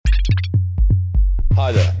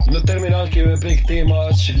Hajde, në terminal kemi prek tema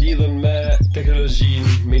që lidhen me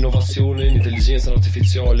teknologjinë, me inovacionin, inteligjencën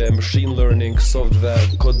artificiale, machine learning, software,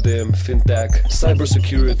 kodim, fintech, cyber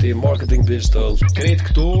security, marketing digital, krejt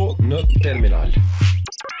këtu në terminal.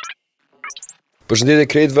 Përshëndetje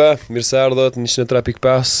krejtve, mirë se erdhët në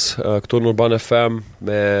 103.5 këtu në Urban FM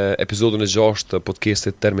me episodin e 6 të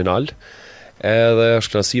podcastit Terminal. Edhe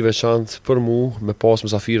është kënaqësi veçantë për mu me pas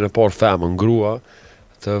mysafirën e parë femën, grua,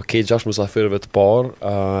 të kej 6 mysafirëve të parë,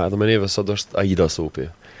 edhe me neve sot është Aida Sopi.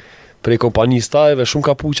 Prej kompanisë tajve, shumë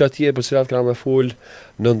kapuqa atje për cilat këna me fol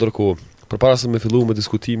në ndërkohë. Përpara se me fillu me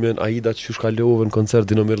diskutimin, Aida që shkalove në koncert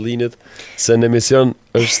Dino Merlinit, se në emision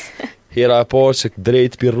është hera e parë që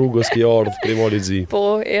drejt për rrugës ki ardhë prej Mali Xhi.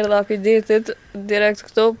 Po, erdha për detit direkt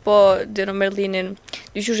këto, po Dino Merlinin,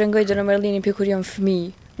 dyqysh e ngoj Dino Merlinin për kur jam fëmi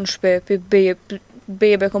në shpe, për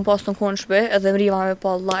bebe kom pas të konë shpe, edhe më riva me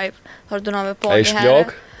pa live, harduna me pa një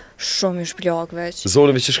herë. Shumë i shplak veç.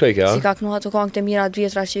 Zonëve që shkaj ka? Si ka kënu ato këngë të mira të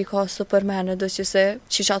vjetra që i ka Superman, do që se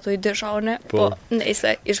që ato i dësha one, po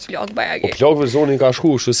nejse i shplak bajagi. Po plakve zonin ka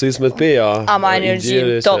shku, shtu Ismet Peja. Ama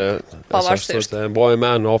energjim top, pavarësisht. Mbaj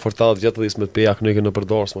me në ofër 80 vjetë dhe Ismet Peja kënëjke në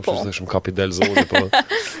përdars, më shtu shumë kapidel zoni, po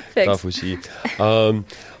ka fuqi.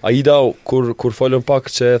 Aida, kur folëm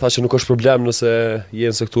pak që tha që nuk është problem nëse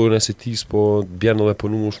jenë sektorin e CT-s, po bjerë me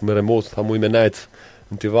punu me remote, tha muj me nejt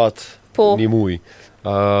në tivat një muj.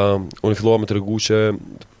 Unë fillova me të regu që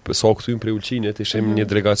sa këtujmë prej Ulqinit, ishim një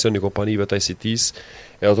delegacion një kompanive të ICT-s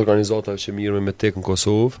e ato organizatave që mirë me tek në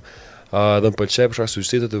Kosovë, dhe më pëlqej për shkak se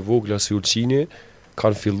qytetet e vogla si Ulqini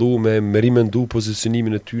kanë fillu me rimendu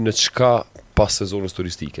pozicionimin e ty në çka pas sezonës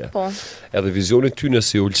turistike. Edhe vizioni ty në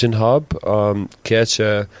si Ulqin Hub ke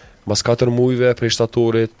që mas 4 mujve prej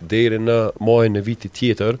shtatorit deri në majën e vitit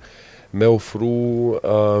tjetër me ofru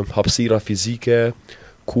hapësira fizike,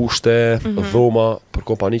 kushte, dhoma për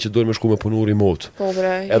kompani që duhen me shku me punu remote.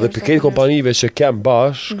 Edhe për këtë kompanive që kem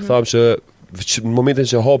bashk, tham që në momentin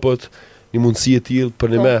që hapët një mundësi e tillë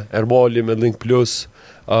për një me Ermali me Link Plus,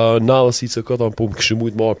 nallësi që këta po më kishë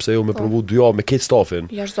mujtë marë pse jo me provu 2 javë me këtë stafin.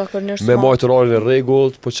 Me majtë orarin e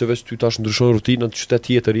rregullt, po që veç ty tash ndryshon rutinën të qytet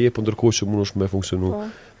tjetër je, po ndërkohë që mundesh me funksionu.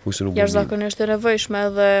 Jashtëzakonisht e nevojshme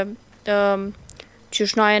edhe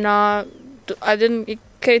qysh na jena, adin i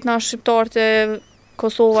krejt na shqiptarët e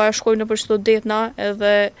Kosova e shkojnë në për çdo detna,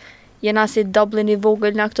 edhe jena si Dublin i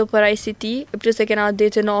vogël na këto për ICT, e plus e kena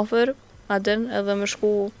detin ofër, adin, edhe më shku,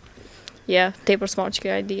 tepër smart që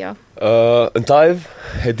kjo idea. Në tajv,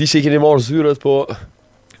 e di që i keni marrë zyrët, po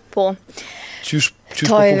qysh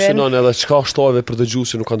po funksionon edhe çka është tajve për dëgju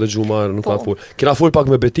që nuk kanë dëgju marë, nuk kanë fol. Kena fol pak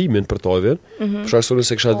me betimin për tajven, për shkak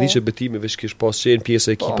se kisha di që betimi veç kish pas qenë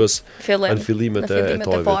pjesë e ekipës në fillimet e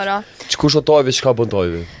tajvet. Kush o tajve, çka bën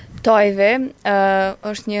tajve? Tajve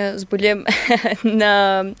është një zbulim në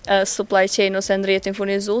supply chain ose në rrjetin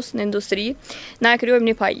furnizues në industri. Na e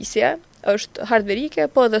krijojmë një pajisje, është hardverike,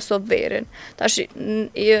 po edhe software-in. Tash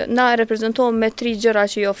na reprezentojmë me 3 gjëra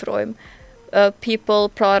që i ofrojmë.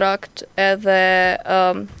 People, product edhe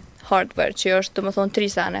hardware, që është domethënë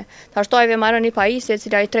 3 sene. Tash tajve marrën një pajisje e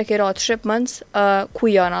cila i trekirat shipments,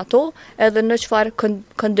 ku janë ato, edhe në çfarë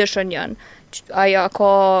condition janë. Aja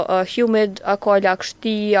ka humid, a ka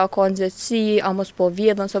lagështi, a ka nxehtësi, a mos po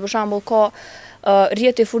vjedhën, se për shembull ka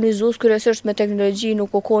rrjeti furnizues kryesisht me teknologji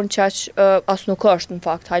nuk o konë qaq, as nuk është në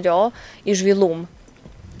fakt hala i zhvillum.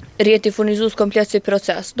 Rrjeti furnizues komplet si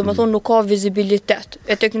proces, do më thonë nuk ka vizibilitet,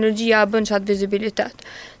 e teknologjia bën qatë vizibilitet.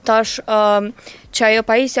 Tash, që ajo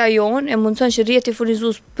pajisja jonë e mundëson që rrjeti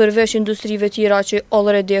furnizues përveç industrive tjera që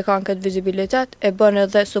already e kanë këtë vizibilitet, e bën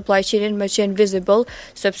edhe supply chain-in me qenë visible,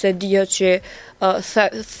 sepse dihet që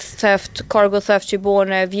cargo theft që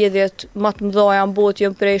bone, vjedhjet më të mëdha në botë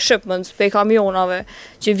janë prej shipments, prej kamionave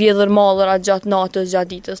që vjedhën mallra gjatë natës,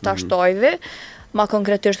 gjatë ditës, tash tajve. Ma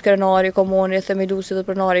konkretisht krenari i komunit, themeluesi dhe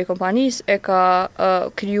pronari i kompanisë e ka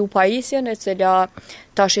kriju pajisjen e cila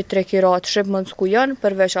tash i trekirat shipments ku janë,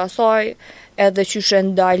 përveç asaj edhe qysh e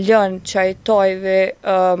ndalën çaj tajve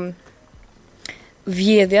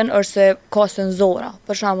vjedhjen është se ka senzora.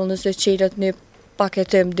 Për shembull nëse qelet një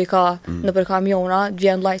paketim dika në për kamiona,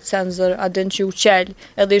 vjen light sensor, adin që u qel,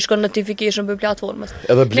 edhe i shkon notification për platformës.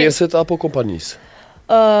 Edhe blesit apo kompanisë?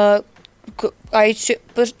 Ai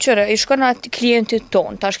i shkon atë klientit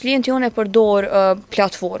ton. Tash klienti jonë e përdor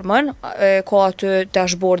platformën, ka aty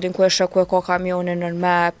dashboardin ku e sheh ku e ka kamionin në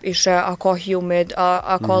map, i sheh a ka humid,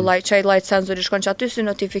 a ka light sensor, i shkon aty si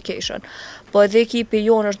notification. Po edhe ekipi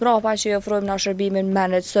jonë është mbrapa që i ofrojmë na shërbimin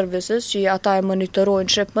managed services, që ata e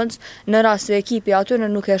monitorojnë shipments në rast se ekipi aty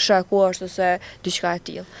nuk e sheh ku është ose diçka e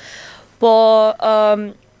tillë. Po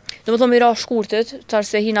do të thonë mira shkurtit,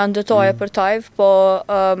 tash se hina në detaje për tajv, po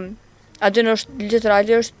Aty është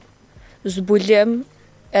literali është zbulim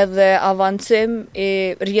edhe avancim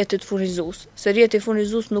i rrjetit furnizues. Se rrjeti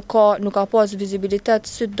furnizues nuk ka pas vizibilitet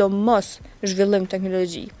sidomos zhvillim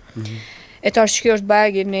teknologji. E tash kjo është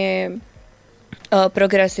bagi një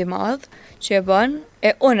progres i madh që e bën,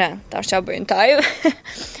 e une tash që bëjnë taj,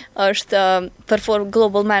 është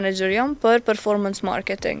global manager jam për performance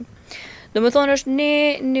marketing. Do me thonë është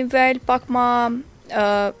një nivel pak ma,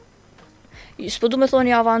 s'po du me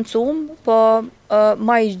thonë i avancum, po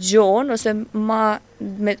ma i gjon, ose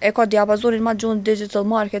e ka diapazonin ma gjon digital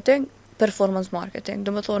marketing, performance marketing.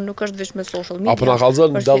 Do me thonë nuk është veç me social media. Apo na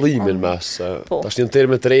kalzon dallimin mes. Tash një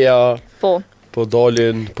terme të reja, po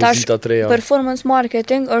dalin pozita të reja. Performance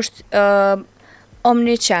marketing është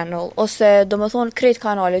omnichannel, ose do me thonë krejt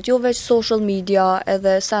kanalet, jo veç social media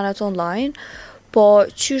edhe senet online, po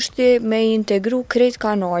qyshti me integru krejt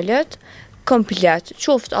kanalet komplet,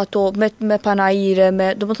 qoftë ato me panajire,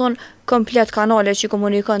 do me thonë komplet kanalet që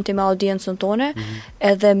komunikon ti me audiencën tone,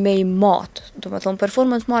 edhe me i matë. Do me thonë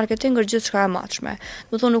performance marketing është gjithë shka e matshme.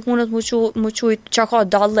 Do me thonë nuk mundet mu qujtë që ka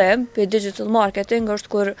dallim për digital marketing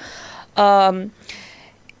është kur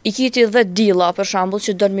i kiti 10 dila për shambull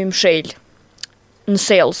që dërmi mshel në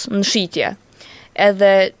sales, në shitje.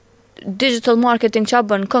 Edhe digital marketing që a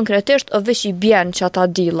bën konkretisht o veç i bjen që ata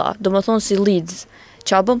dila, do më thonë si leads.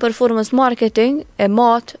 Që a bën performance marketing e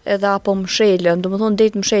mat edhe apo mshelën, do më thonë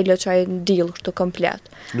dejt mshelën që a e në deal kështë komplet.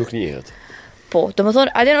 Nuk njëhet. Po, do më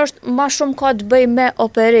thonë, adin është ma shumë ka të bëj me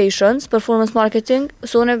operations, performance marketing,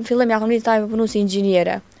 so në fillim ja kam një taj me punu si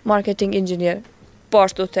inxinjere, marketing inxinjere, po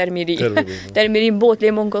ashtu termiri, termiri në botë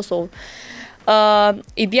lemo në Kosovë.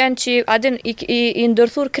 I bjen që adin i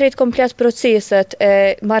ndërthur krejt komplet proceset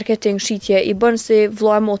e marketing shitje i bën si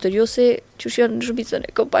vlo e motër, jo si që shënë në shërbicën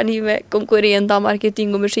e kompanive konkurenta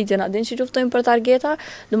marketingu me shitjen adin që quftojnë për targeta,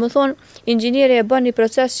 dhe më thonë inxinjeri e bën një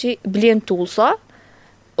proces që blien toolsa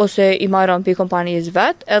ose i marron për kompanijës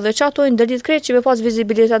vetë edhe që ato i ndërlit krejt që me pas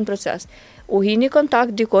vizibilitet në proces. U hini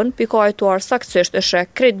kontakt dikon, pikajtuar saktësisht e shek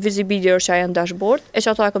krejt vizibilitet që aje në dashboard, e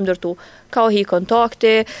që ato e kom dërtu. Ka u hi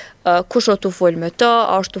kontakti, kush o të full me të,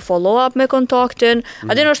 është të follow up me kontaktin,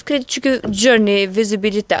 adin është krejt që kjo journey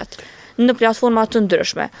vizibilitet në platformat të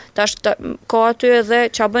ndryshme. Ka aty edhe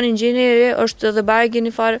që a bën inxhinieri është edhe bagi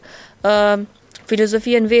një farë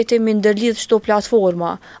filozofien vete mi ndërlidh çdo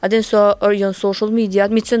platforma, adin so janë social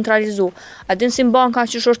media, mi centralizu, adin si banka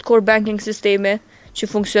që është core banking sistemi, që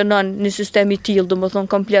funksionon një sistem i tillë, do më thonë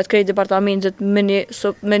komplet krejt departamentet me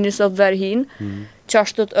një software hin, që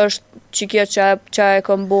ashtu është që kjo që e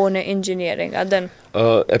kombone engineering, adin.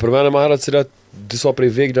 E përmene ma herët cilat disa prej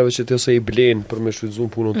veglave që ti ose i blenë për me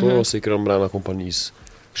shfrytzuar punën tonë ose i kërën mbrana kompanisë.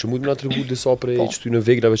 Kështë mund me na tregu disa prej qëty në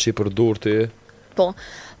veglave që i përdor ti? Po.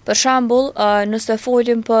 Për shembull, nëse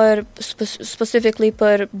folim për specifically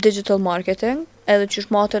për digital marketing, edhe që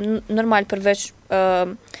shmatën normal përveç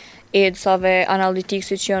adsave,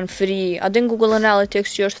 analytics që janë free, adin Google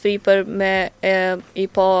Analytics që është free për me i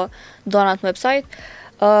pa donat në website,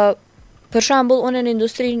 për shembull, unë në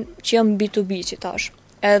industrinë që jam B2B që tash,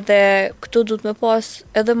 edhe këtu du të me pas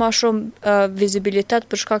edhe ma shumë vizibilitet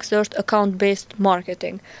për shkak se është account-based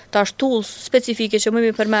marketing. Tash tools specifike që më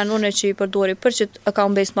mi përmen unë që i përdori për që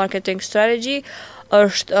account-based marketing strategy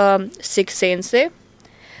është Six Sense,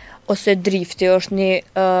 ose Drifti është një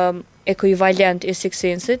ekuivalent i Six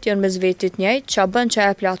Sense-it, janë mes vetit njëjtë, që a bën që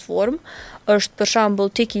e platform, është për shembull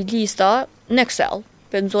ti ki lista në Excel,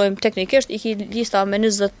 pensojmë teknikisht, i ki lista me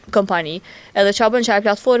 20 kompani, edhe që a bën që e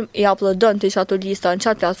platform, i uploadon të që ato lista në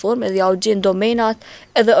qatë platform, edhe ja u gjenë domenat,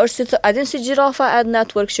 edhe është adin si Girafa ad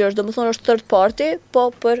network që është, do më thonë është third party, po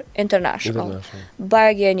për international.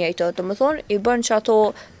 Bajgje njëjtë, do më thonë, i bën që ato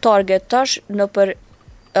target tash në për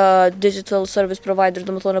digital service provider,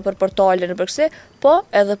 do më thonë për portale në për kësi, po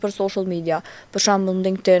edhe për social media. Për shembull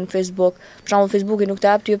LinkedIn, Facebook. Për shembull Facebooki nuk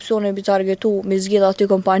të jep ty opsionin mi targetu, mi zgjedh aty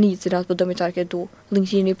kompani cilat po do mi targetu.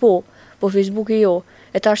 LinkedIni po Facebooki jo.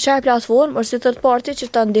 E tash çaj platform është si third party që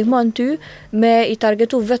ta ndihmon ty me i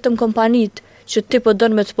targetu vetëm kompanit që ti po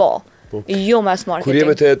don me të pa. Jo mass marketing. Kur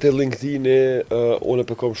jemi te LinkedIn, unë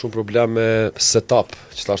po kam shumë problem me setup,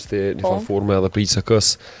 që tash ti në formë edhe për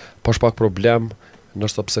ICK-s, pa pak problem.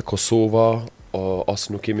 Nështë pse Kosova,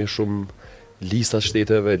 asë nuk kemi shumë lista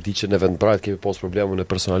shteteve, di që në Eventbrite kemi pas probleme në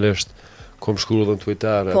personalisht, kom shkru dhe në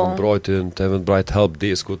Twitter, Eventbrite-in, të Eventbrite Help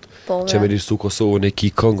Desk-ut, që me listu Kosovën e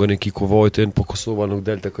ki Këngën, e ki Kuvajtin, po Kosova nuk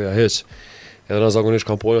del të këja heq. Edhe në zakonisht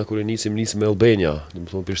kampanjat kër nisim me Albania, dhe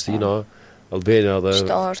më thonë Prishtina, Albania dhe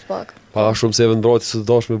Çto është pak. pa shumë se vendbrati se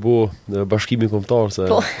dosh me bu në bashkimin kombëtar se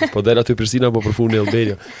po del aty Prishtina po përfuni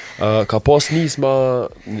Albania. Ka pas nisma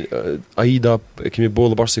Aida e kemi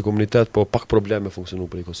bollë bashkë si komunitet, po pak probleme funksionu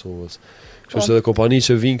për i Kosovës. Kështu që edhe kompani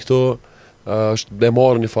që vinë këto është dhe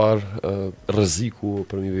marrë një farë rreziku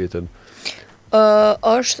për mi veten.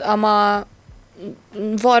 Është ama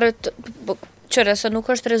varet qëre se nuk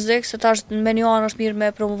është rrezik se tash me një anë është mirë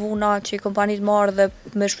me promovu na që i kompanit marrë dhe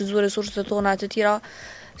me shfrytëzu resurset tona të tjera,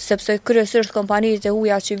 sepse kryesisht kompanitë e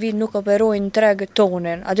huaja që vinë nuk operojnë në treg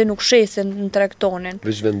tonin, aty nuk shesin në treg tonin.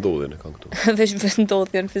 Veç vendodhjen e kanë këtu. Veç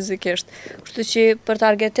vendodhjen fizikisht. Kështu që për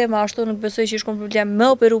targetim ashtu nuk besoj që ishkon problem me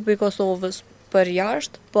operu për Kosovës për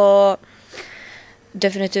jashtë, po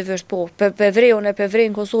definitivisht po. Pe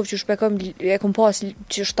vrejnë Kosovë që shpekëm e kom pas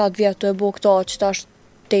që 7 vjetë të e bo këta që tash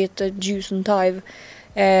 8 gjysë në tajvë.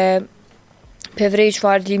 Pe vrej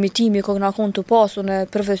çfarë limitimi këna konë të pasu në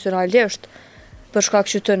profesionalisht, për shkak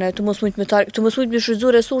që tëne, të mos mujt me shfrytëzu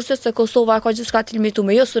resurset se Kosova ka gjithçka të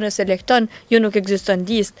limituar, jo se selekton, jo nuk ekziston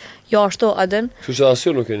listë, jo ashtu adën. Kështu që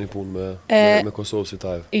asnjë nuk keni punë me Kosovë si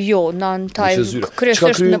tajv. Jo, në tajv,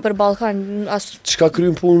 kryesisht në për Ballkan as. Çka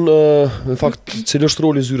kryen punë në fakt cili është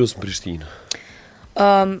roli i zyrës në Prishtinë?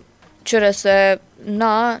 Qëre se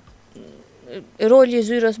na roli i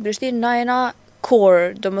zyrës në Prishtinë na jena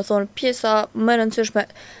core, domethënë pjesa më e rëndësishme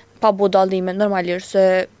pa bo dallime normalisht se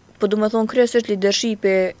po du me thonë kryesisht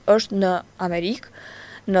leadershipi është në Amerikë,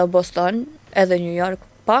 në Boston, edhe New York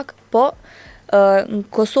pak, po në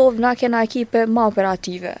Kosovë na kena ekipe ma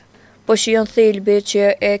operative, po që janë thelbi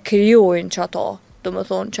që e krijojnë që ato, du me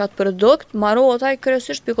thonë që atë produkt marohet aj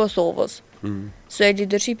kryesisht për Kosovës. Se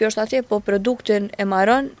leadershipi është atje, po produktin e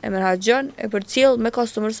marrën, e menaxhon, e përcjell me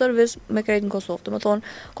customer service me krejt në Kosovë. Do të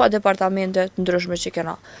thonë, ka departamente të ndryshme që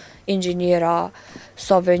kena. Inxhiniera,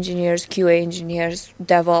 software engineers, QA engineers,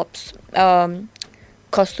 DevOps,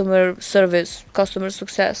 customer service, customer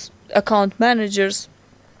success, account managers,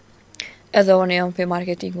 edhe unë jam për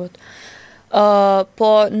marketingut.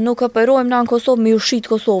 Po nuk operojmë na në Kosovë me ushit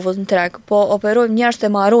Kosovës në treg, po operojmë njerëz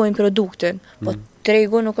të marrojnë produktin. Po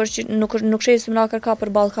tregu nuk shesim na kërka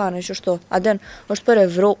për Ballkane që ashtu. Adën është për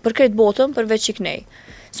Evropë, për krejt botën, përveç çiknej.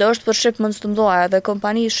 Se është për shipments të mëdha dhe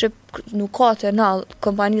kompani nuk ka të na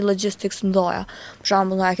kompani logistics të mëdha. Për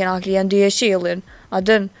shembull, na kena klient DHL-in,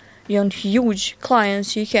 adën janë huge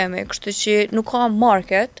clients që i kemi, kështu që nuk ka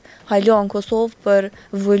market hajlo në Kosovë për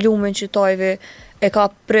volumin që tajve e ka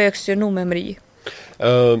projekcionu me mri.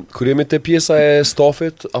 Kur jemi te pjesa e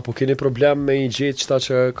stafit, apo keni problem me i gjetë qëta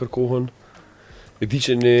që kërkohen? E di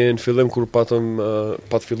që në fillim kur pat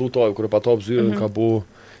fillu tajve, kur e pat hap zyrën, ka bu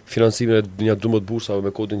financimin e një 12 bursave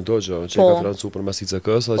me Coding Dojo, që ka financu për mes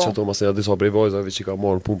ICK-s, dhe që ato mas e disa prej vajzave që ka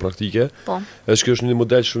marrë punë praktike. Është kjo është një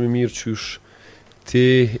model shumë i mirë qysh ti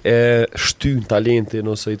e shtyn talentin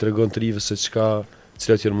ose i tregon të rive se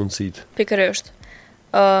cilat janë mundësit. Pikërisht.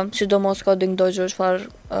 Sidomos Coding Dojo çfarë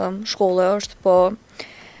shkolle është, po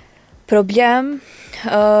problem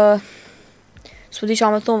s'po di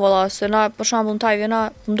çfarë më thon valla, se na për shembull në Tajvë na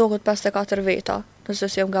mdoket 54 veta, nëse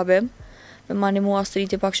si jam gabim. Me mani mua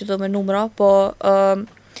striti pak që do me numra, po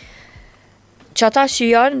që ata që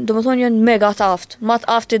janë, do me thonë janë mega të aftë, ma të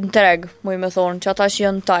aftit në treg, mu i me thonë, që ata që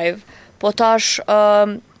janë Tajvë, po tash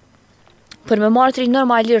për me martri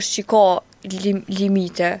normalisht që ka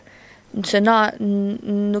limite, se na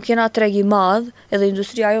nuk jena treg i madh, edhe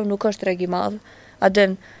industria jo nuk është treg i madh,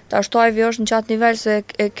 adin, tash Tajvë është në qatë nivel se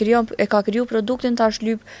e ka kriju produktin, tash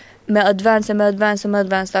lyp me advance,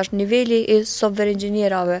 tash niveli i software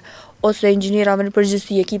inxhinierave ose inxhinierave në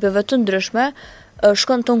përgjithësi ekipeve të ndryshme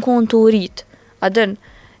shkon të nkon të urit. Adën,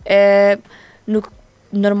 nuk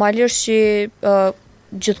normalisht që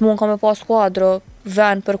gjithmonë ka me pas kuadro,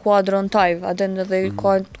 vend për kuadro në Tajvë, adën edhe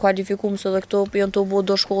ka kualifikum se dhe këto janë të bo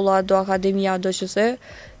do shkolla, do akademia, do qëse,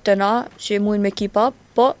 të na që mujnë me keep up,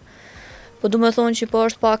 po du me thonë që po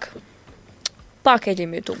është pak e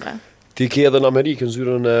limitume. Ti ke edhe në Amerikë në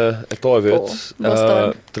zyrën e Tajvit,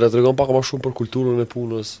 të tregon pak më shumë për kulturën e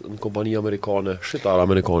punës në kompani amerikane, shqiptare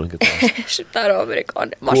amerikane këtë. Shqiptare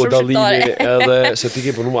amerikane, ma shumë shqiptare. Edhe se ti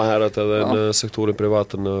ke punu ma herët edhe në sektorin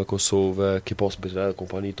privat në Kosovë, ke pas edhe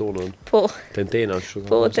kompani tonën. Po. Tentena.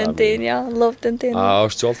 Po, Tentenja, love Tentena. A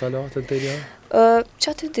është qallë tala, Tentenja?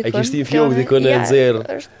 Qa të dikon? E kishti në fjokë dikon e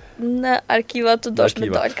nëzirë. Në arkiva të dosh me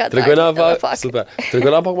dojnë ka Tregona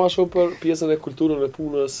pak ma shumë për pjesën e kulturën e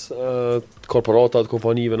punës, korporatat,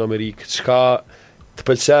 kompanive në Amerikë, qka të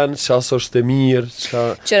pëlqen, qas është e mirë,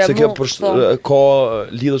 se kjo ka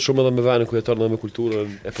lidhët shumë edhe me venin ku jeton dhe me kulturën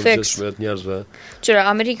e përgjithshme të njerëzve. Qëra,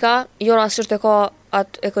 Amerika, jo rasisht e ka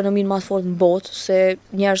atë ekonominë ma të fort në botë, se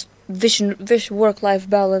njerëz vish work-life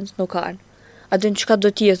balance nuk kanë. adin çka do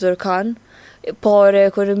tjetër kanë, pare,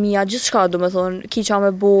 ekonomia, gjithçka do me thonë, ki qa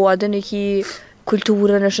me bo, adin e ki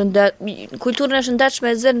kulturën e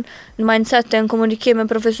shëndetshme e zën në mindset në komunikim e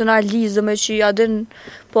profesionalizëm e që adin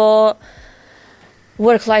po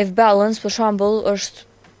work-life balance, për shembull, është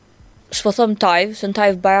s'po thëm tajv, se në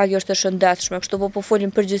tajv bajagi është e shëndetshme, kështu po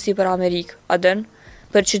folim përgjithësi për Amerikë, adin,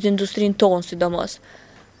 për qëtë industrinë tonë, sidomos.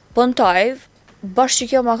 Po në tajv, bashkë që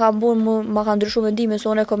kjo ma ka ndryshu mendime, se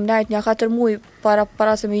unë e kom nejt një 4 muj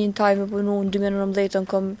para se me hinë tajv me punu në 2019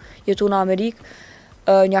 kom jetu në Amerikë,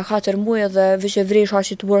 një 4 muj dhe vish e vrish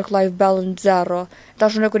ashtë work-life balance zero.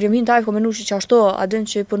 Tash unë e kur jem hinë tajv, kom menu që ashto, adin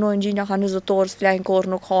që i punojnë gjinja ka 20 orë, s'flejnë korë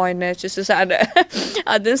nuk hajne, që se sene.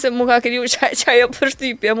 Adin se mu ka kriju qaj jo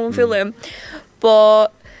përshtypje, mu në fillim. Po,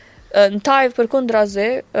 në tajv për kundrazi,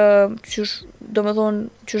 do me thonë,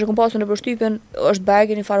 që kom pasu në përshtypjen, është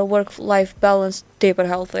bagi një farë work-life balance tepër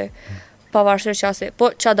healthy. Pavarësisht qasi. Po,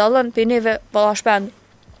 qa dalën për neve, valla shpend,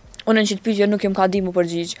 unë në qitë pyetje nuk jem ka di mu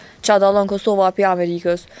përgjigj. Qa dalën Kosova api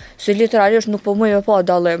Amerikës. Se literalisht nuk po muj me pa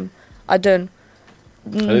dalim. Adën,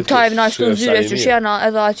 në tajv na shtu në zyre që shjena,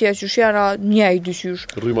 edhe atje që shjena njej dyshysh.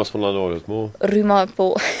 Rryma s'fonlanorit, mo? Rryma,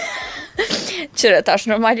 po... Qëre, tash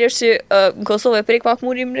normalisht që në Kosovë e prek pak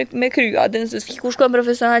murim me kry, adin se s'ki ku shkojnë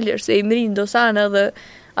profesionalisht, se i mrin do sanë edhe,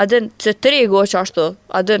 adin se trego që ashtu,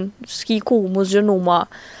 adin s'ki ku mu zgjënu ma.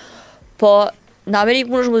 Po, në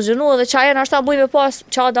Amerikë mund është mu zgjënu edhe qajen ashta muj me pas,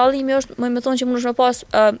 qa dalimi është, muj me thonë që mund është me pas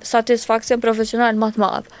satisfakcion profesional ma të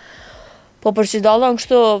madhë. Po për që dalon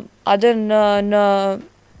kështu, adin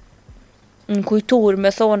në kulturë, me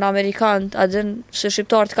thonë Amerikanët, adin se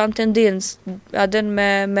shqiptarët kanë tendencë, adin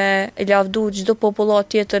me e lavdu çdo popullat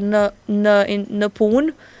tjetër në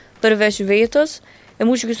punë, përveç vetës, e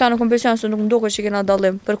mu që kësa nuk më pëlqen, se nuk më duket që kena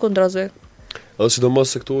dallim, përkundrazi. Edhe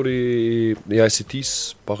sidomos sektori i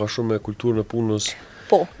ICT-s, paka shumë me kulturën e punës.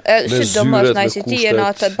 Po, sidomos në ICT e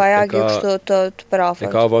në atë bajagi kështu të përafërt.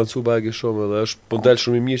 E ka avancu bajagi shumë edhe është po del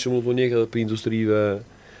shumë i mirë që mund të njekë edhe për industrive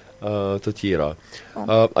të tjera.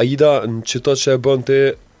 Aida, në qëto që e bën ti,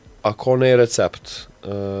 a ka një recept?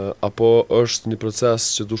 Apo është një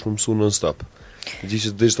proces që dush më mësu non-stop?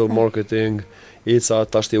 Gjithë digital marketing,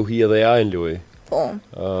 ta është e uhi edhe jajnë luj.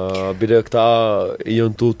 Bile këta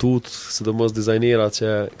jënë tutut, sidomos dizajnerat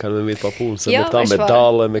që kanë me mitë pa punë, se me këta me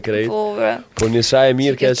dalle, me krejt. Po një shaj e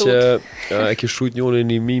mirë ke që e ke shrujt njone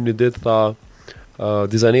një mim një ditë, tha,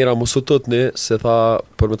 dizajnera mos u tëtni, se tha,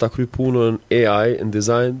 për me ta kry punën AI në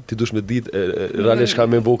dizajn, ti dush me ditë realisht ka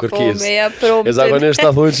me bo kërkes. E zakonisht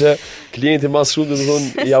ta thunë që klienti mas shumë dhe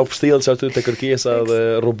thonë, ja u pështelë që aty të kërkesa dhe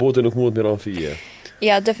roboti nuk mund të miran fije.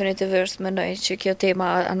 Ja, definitivisht mendoj që kjo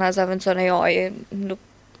tema analiz avancon e AI nuk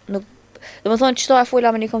do të thonë çto e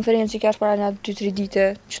fola me një konferencë që është para një 2-3 dite,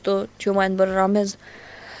 çto që më bën ramiz.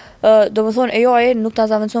 Do të thonë AI nuk ta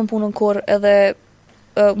avancon punën kur edhe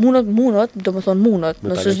mundet, do të thonë mundet,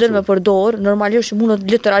 nëse s'dën me përdor, normalisht mundet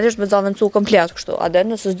literalisht me avancu komplet kështu, a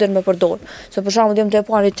den nëse s'dën me përdor. Se për shembull jam të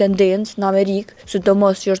pa një tendencë në Amerikë,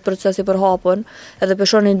 sidomos që është procesi për hapën, edhe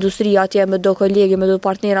për shon industria atje me do kolegë, me do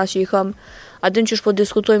partnera që i kam. A din që shpo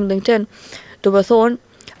diskutojmë LinkedIn, do më thonë,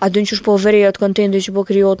 a din që shpo verejët kontenti që po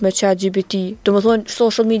kryot me ChatGPT, do më thonë,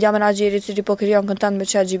 social media managerit që po kryon kontent me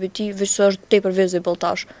ChatGPT, vishë së është tepër visible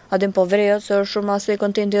tash. A din po verejët, se është shumë asë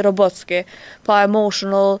kontenti robotski, pa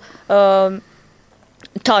emotional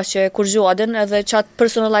touch e kur gjo, a din edhe chat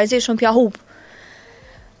personalization pja hup.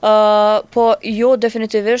 Po jo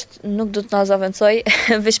definitivisht nuk do të na zavencoj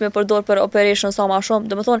veç me përdor për operation sa ma shumë.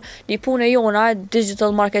 Do më thonë, një punë e jona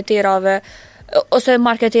digital marketerave ose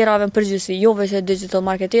marketerave në përgjithësi, jo veç e digital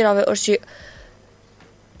marketerave, është që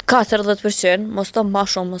 40%, mos të ma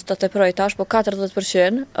shumë, mos të teproj tash, po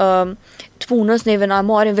 40% të punës neve na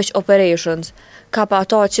marrin veç operations. Ka pa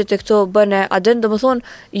ata që të këto bëne adin, do më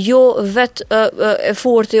thonë, jo vet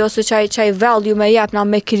efforti ose qaj value me jep na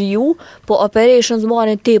me kriju, po operations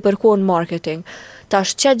marrin te për kohën marketing.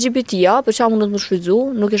 Tash ChatGPT-ja, për qa mundet më shfrytzu,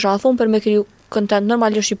 nuk isha thonë për me kriju content,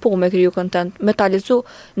 normalisht i po me kriju content, me talicu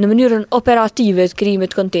në mënyrën operative të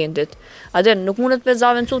krijimit kontentit. Adin, nuk mundet me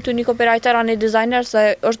zavencu të një copywriter a një designer,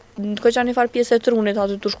 se është në këtë një farë pjesë e trunit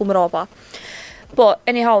aty të shku mrapa. Po,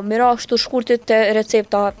 anyhow, mira kështu shkurtit të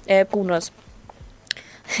recepta e punës.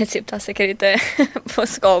 Recepta sekrete, po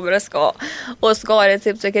s'ka, o s'ka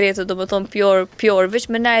recept sekrete, do më thonë pure, veç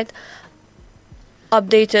me nejt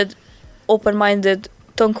updated, open-minded,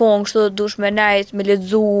 të në kongë, kështu dush me nejt, me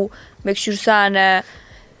ledzu, me këshyrsane,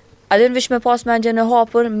 adin veç me pas me ndje në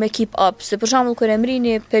hapër, me keep up, se për shembull kër e mri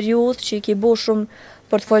një periud që i ki bo shumë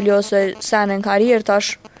portfolio ose sene në karierë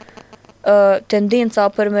tash, tendenca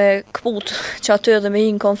për me këput që aty edhe me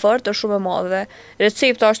hinë komfort është shumë e madhe.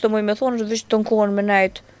 Recepta është të muj me thonë, është veç të në kohën me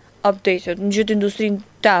nejt updated në gjithë industrinë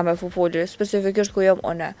teme futbolli, specifikisht ku jam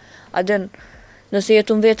unë. A din, nëse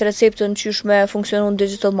jetu në vetë receptën qysh me funksionu në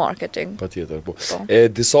digital marketing. Patjetër, po. E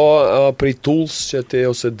disa prej tools që te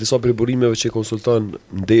ose disa prej burimeve që konsulton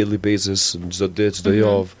në daily basis, në çdo ditë, çdo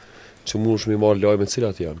javë, që mundesh me marr lajme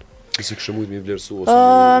cilat janë. Si kishë mujtë me vlerësu ose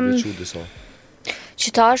me veçu disa.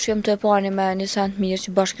 Qitash jam të e pani me një sent mirë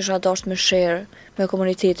që bashkë kisha dasht me share me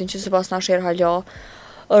komunitetin që sipas na share hala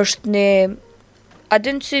është një a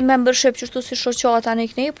din si membership që shtu si shoqata në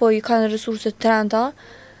kënej, po i kanë resurset të rënda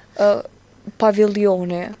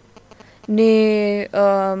paviljoni një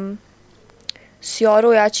si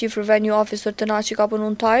aroja Chief Revenue Officer të na që ka punu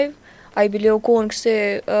në Tajv, a i bile u konë kësi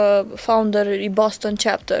founder i Boston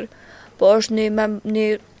Chapter, po është një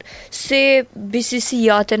si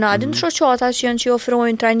BCC-ja të na, din shoqata që janë që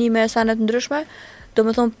ofrojnë trajnime e sanet ndryshme, do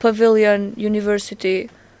me thonë Pavilion University.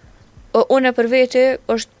 Unë për veti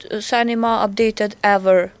është sani ma updated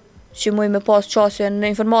ever, që muj me pas qasjen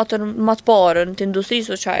në informatën më të parën të industrisë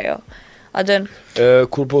o qajo. Adin,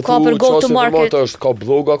 kur po thu qasjen informatë është, ka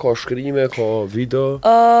bloga, ka shkrime, ka video?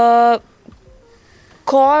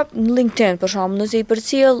 Ka në LinkedIn, për shumë, nëse i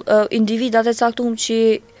përcjell individat e caktuar që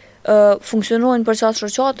funksionojnë për qatë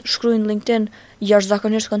shoqat, shkruajnë LinkedIn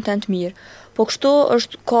jashtëzakonisht kontent mirë. Po kështu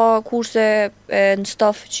është ka kurse në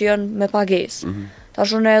staf që janë me pagesë.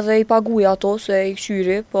 Tash unë edhe i paguaj ato se i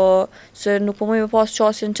kqyri, po se nuk po më pas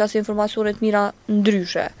qasjen qasë informacione të mira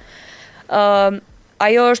ndryshe.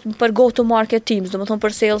 Ajo është për go to market teams, do më thonë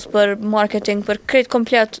për sales, për marketing, për krejt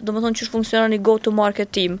komplet, do më thonë që funksionon një go to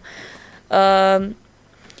market team.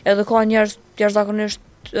 Edhe ka njerëz jashtëzakonisht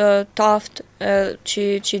taft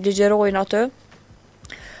që ligjerojnë atë.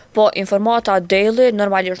 Po informata daily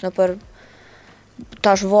normalisht në për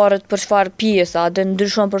tash varet për çfarë pjesa, dhe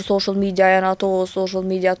ndryshon për social media janë ato social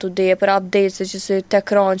media today, për updates që si tek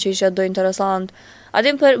ekran që ishte do interesant. A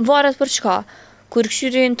din për varet për çka. Kur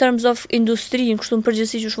këshyri in terms of industrin, kështu në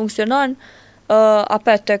përgjithësi që funksionon,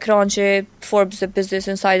 apet tek ekran që Forbes e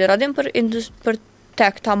Business Insider, a din për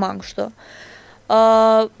tech tamam kështu.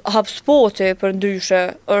 HubSpoti për ndryshe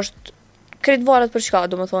është krejt varet për çka,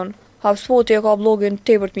 do më thonë. HubSpoti e ka blogin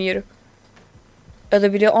tepër të mirë. Edhe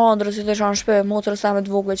bile andrës i të shanë shpe, motrës e me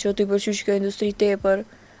të vogël që ti përqysh kjo industri tepër,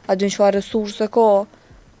 a din çfarë resurse ka,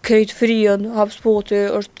 krejt frien, HubSpoti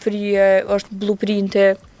është frije, është blueprinti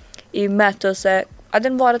i metës e, a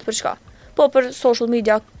din varet për çka. Po për social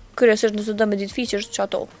media, kryesisht nëse do me ditë features që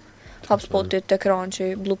ato. HubSpoti të ekran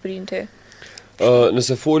që blueprinti.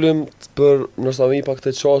 Nëse folim për nështë ami pak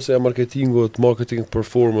të qasja marketingut, marketing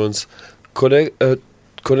performance,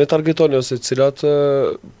 kone targetoni ose cilat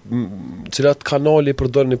kanali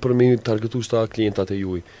përdojnë për me targetu shta klientat e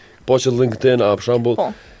juj? Po që LinkedIn, për shambull,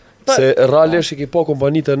 se realisht i ki po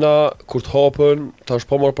kompanitë e na, kur të hapën, ta është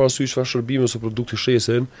pa marrë parasysh çfarë shërbime ose produkti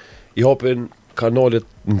shesin, i hapën kanalet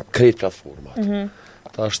në krejt platformat.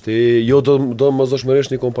 Ta është jo do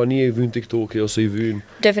mëzdëshmërisht një kompani i vyn TikTok ose i vyn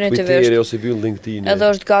Twitter ose i vyn LinkedIn. Edhe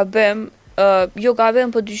është gabim, jo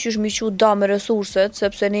gabim, po dyshysh mi qu da me resurset,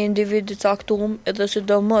 sepse një individ i caktum, edhe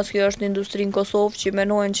sidomos kjo është një industri në Kosovë që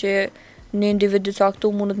menojnë që një individ i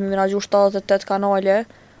caktum mundet me menaxhu 78 kanale,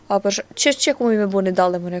 që ku me bu një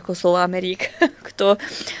dalë më në Kosovë, Amerikë, këto,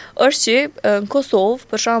 është që në Kosovë,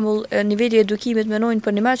 për shembull, niveli edukimit menojnë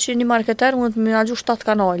për një me që një marketer mundet me menaxhu 7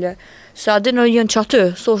 kanale, se adin janë që aty,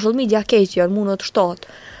 social media kejtë janë mundet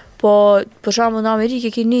 7, po për shembull në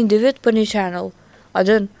Amerikë ki një individ për një channel,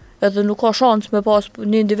 adin, edhe nuk ka shansë me pas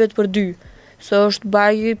një individ për 2, se është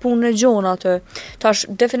bagi punë e gjonë atë. Tash,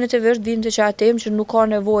 definitivisht, vinë të që atem që nuk ka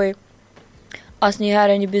nevoj asë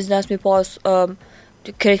njëherë një biznes mi pas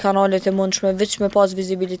krejt kanalet e mundshme, veç me pas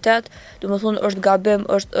vizibilitet, do më thonë është gabim,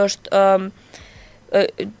 është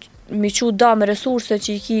mi qu da me resurse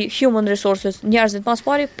që i ki human resources, njerëzit mas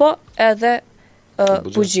pari, po edhe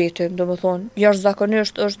budgetin, do më thonë,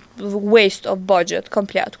 jashtëzakonisht është waste of budget,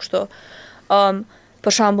 komplet, kështu.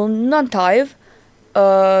 Për shembull, në Tajv,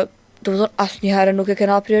 do më thonë, asë njëherë nuk e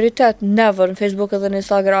kena prioritet, never, në Facebook edhe në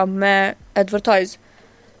Instagram me advertise,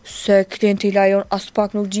 se klientila jonë as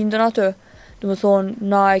pak nuk gjindën atë. Do më thonë,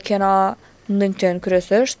 na e kena në LinkedIn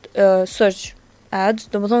kryesisht, search ads,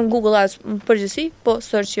 do më thonë Google ads më përgjithësi, po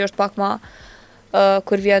search që është pak ma,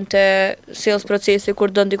 kur vjen të sales procesi,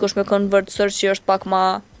 kur dën dikush me convert, search që është pak ma,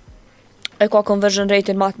 e ka conversion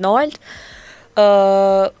rate ma të nalt,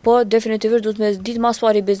 po definitivisht du të me ditë mas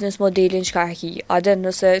pari business modelin që ka e ki. Adin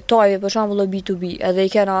nëse tajve për shembull B2B, edhe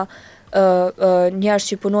i kena njerës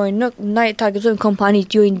që punojnë na i targetojnë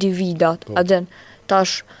kompanit, jo individat, adin,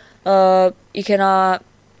 tash, i kena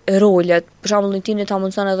rolet, për shembull LinkedIn ta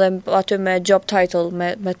mundson edhe aty me job title,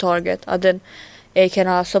 me target, adin e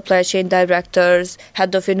kena supply chain directors,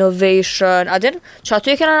 head of innovation, a din, që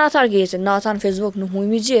aty e kena na targetin, na ata në Facebook nuk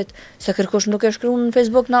mujmë i gjithë, se kërkush nuk e shkru në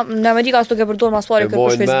Facebook, në Amerika s'tuk e përdor mas pari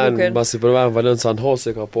kërkush Facebookin. Masi për men Valenca në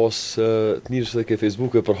hose ka pas të mirë se ke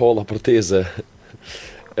Facebook e për hala për teze,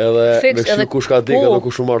 edhe me kështu kush ka dek edhe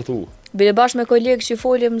kush u martu. Bile bashkë me kolegë që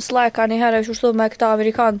folim në Slack ka njëherë e shushtu me këta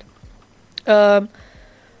Amerikanë,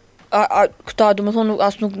 këta du më thonë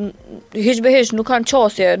as nuk hiq behiq nuk kanë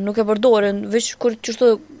qasje, nuk e përdorin, veç kur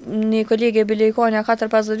qështu një kolege bile i ka një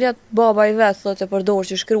 4-5 vjet, baba i vetë thot e përdor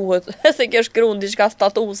që shkruhet, se ke shkru në diçka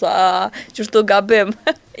statusa, qështu gabim,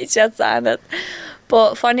 i qetë senet.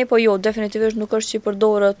 Po, fani po jo, definitivisht nuk është që i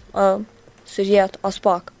përdoret si jetë as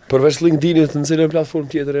pak. Përveç LinkedInit në cilën platform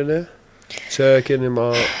tjetër e ne? Që keni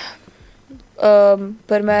ma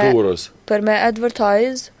dorës? Për me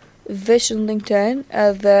advertise, veç në LinkedIn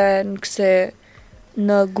edhe në këse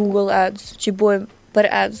në Google Ads që bojmë për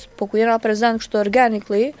ads, po ku jena prezent kështu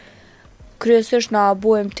organically, kryesisht na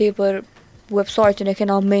bojmë te për website-in e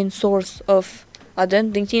kena main source of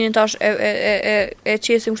adin, LinkedIn tash e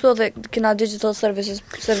qesim kështu dhe kena digital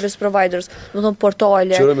service providers, më thonë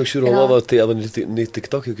portale. Qëre me këshirë Allah dhe edhe një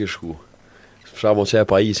TikTok ju ke shku? Shamo që e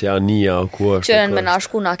pa i që janë një, ku është? Qëren me na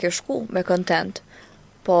shku, na ke shku me content,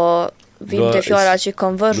 po vim të fjara që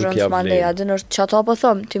conversions ma leja, adin është që ato po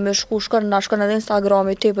thëmë, ti me na shkon edhe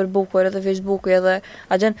Instagrami te për bukur edhe Facebooku edhe,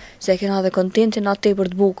 adin, se kena edhe kontentin atë për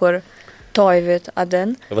të bukur tajvit,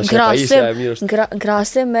 adin, në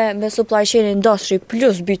krasim me supply chain industry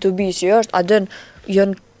plus B2B që është, adin,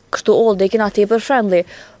 jënë kështu all, dhe kena te për friendly,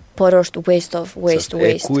 por është waste.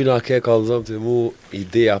 E kujna ke kalëzëm të mu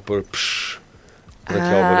ideja për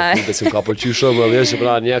reklamën e si më ka pëlqy shumë edhe që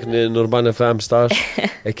pra njek në Urban FM stash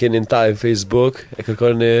e keni në taj në Facebook e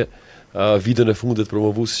kërkoni videon e fundit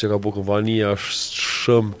promovusi që ka bu kompania është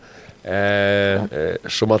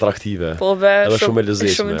shumë atraktive edhe shumë e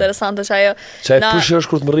lezetshme. Shumë interesante që ajo që e përshë është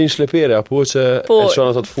kur të më rrinë shlepere apo që e qënë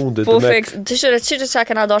ato të fundit po fix, të shire që ka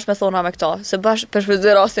kena dash me thona me këta se bash për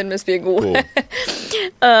shpëzë rastin me spjegu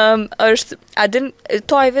është adin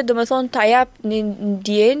tajve do me thonë ta jep një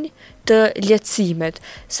ndjenjë të lehtësimit,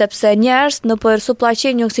 sepse njerëz në për supply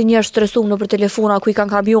chain janë si njerëz stresum në për telefona ku i kanë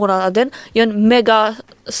kamionat adin, janë mega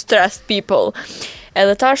stressed people.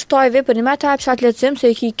 Edhe tash tajve për një me të hap qatë lehtësim se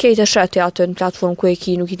i ki kejt e sheti aty në platform ku e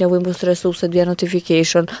ki nuk i nevojnë për stresu se të bje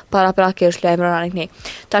notification para prakesh lajmë rranik ne.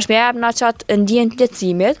 Tash me jap na qatë ndjen të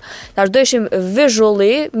lehtësimit, tash dojshim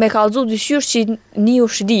visually me kallëzu dyshyrë që një u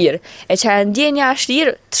shdir, e që e ndjenja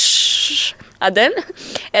shdir adin,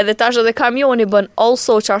 edhe tash edhe kamioni bën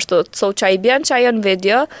also qashtu, so që i bjen që ajo në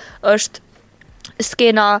video, është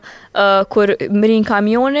skena kur mërin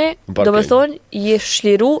kamioni, do më thonë, je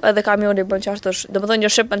shliru edhe kamioni bën qashtu, do më thonë,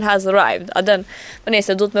 your shipment has arrived, adin, për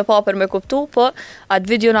nëse du të me paper me kuptu, po atë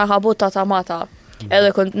video na ka bo tata mata,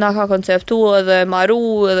 edhe na ka konceptu, edhe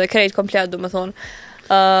maru, edhe krejt komplet, do më thonë,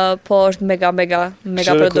 po është mega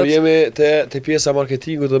produkt. Kër jemi të pjesa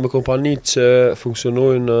marketingu dhe me kompanit që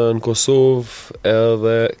funksionojnë në Kosovë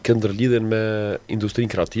edhe këndërlidhen me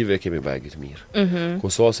industrinë kreative kemi bagit mirë.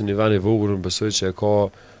 Kosova si një vend i vogël në besoj që ka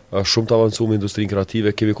shumë të avancuar me industrinë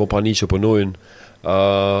kreative, kemi kompani që punojnë,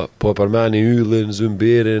 po përmeni Yllin,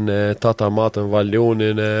 Zymberin, Tata Matën,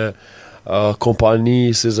 Valionin,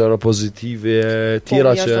 kompani si zero pozitive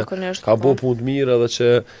tjera që ka bo punë të mirë edhe që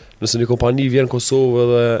nëse një kompani vjen në Kosovë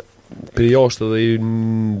edhe për jashtë edhe i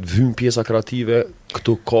vyn pjesa kreative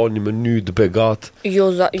këtu ka një mënyrë të begat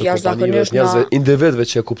jashtëzakonisht njerëzve individëve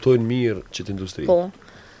që kuptojnë mirë qëtë industri. Po.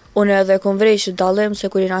 Unë edhe kom vrej që dalim se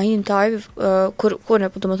kur i na hin tajv, kur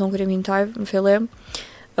i hin tajv në fillim,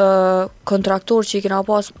 kontraktor që i kena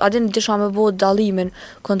pas, adin disha me bo dalimin,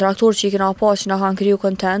 kontraktor që i kena pas që na kanë kriju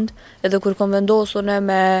content, edhe kur kom vendosur ne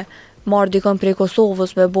me marrë dikon prej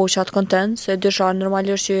Kosovës me bo qatë content, se disha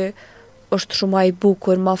normalisht që është shumë ma i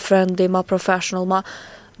bukur, ma friendly, ma professional,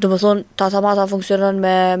 do më thonë, Tata Mata funksionon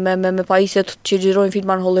me pajisjet që gjirojnë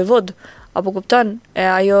filma në Hollywood, apo kupton, e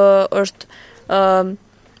ajo është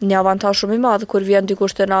një avantazh shumë i madh kur vjen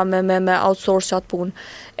dikush te na me outsource atë punë.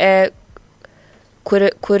 E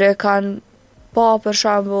kur e kanë pa për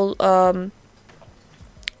shembull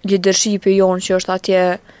leadershipi jonë që është atje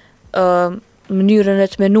mënyrën e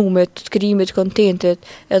të menumit, të krijimit kontentit,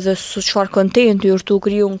 edhe çfarë kontenti është u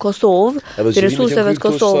kriju në Kosovë, të resurseve të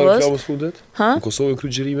Kosovës. Në Kosovë kry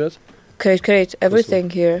xhirimet? Krejt,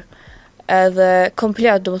 everything here. Edhe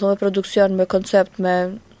komplet, do të thonë me produksion, me koncept, me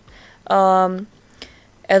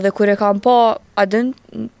edhe kur e kam pa adin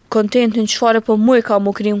kontentin çfarë po mu e kam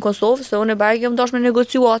u kriju në Kosovë, se unë e bagëm dash me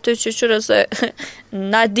negociu aty që qyre se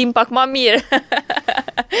na dim pak ma mirë.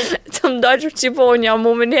 Të më daqë që po një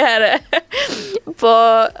mu më njëre. Po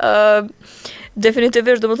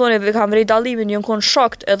definitivisht domethënë e kam vrej dallimin, janë kon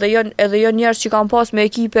shokt, edhe janë njerëz që kanë pas me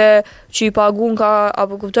ekipe që i pagun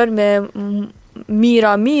apo kupton me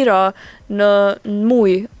mira në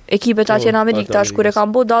muj, ekipet atje në Amerikë tash kur e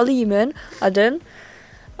kanë bë dallimin,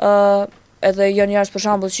 edhe janë njerëz për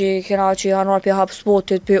shembull që kanë ardhur pe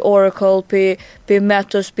HubSpotit, pe Oracle, pe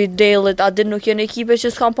Metas, pe Dell-it, nuk janë ekipe që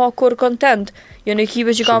s'kan pa kur content. Janë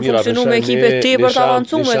ekipe që kanë funksionuar me ekipe tepër të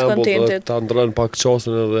avancuara të contentit. Ta ndrojnë pak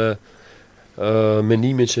çostën edhe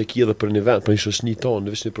menimin që e ki edhe për një vend, për një shoqëni tonë,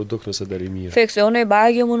 veç një produkt nëse deri mirë. Fikse, unë e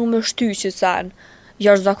bagje më me shtyqit sen.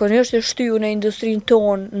 Jashtëzakonisht e shtyu në industrinë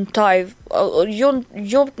tonë, në tajv. Jo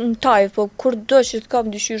në tajv, po kur do që të kam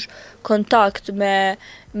dyshysh kontakt me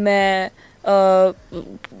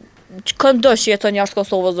këndo që jeton jashtë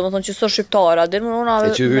Kosovës, domethënë që s'o shqiptara, e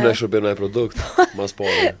që hyn ai shërben ai produkt, mas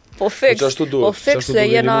pare. Po fiks se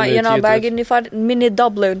jena bagje një far mini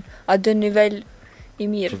Dublin, atë nivel i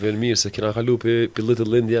mirë. Po mirë se kena kalu pe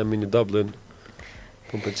Little India mini Dublin.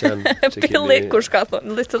 Po më pëlqen që kemi. Kush ka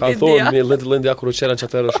thonë Little India? Ka thonë Little India kur u qenë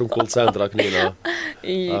çatërë shumë call centra kënina.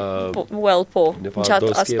 Po, në çat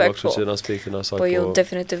aspekt po. Në aspektin asaj. Po jo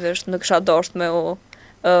definitivist nuk kisha dashur me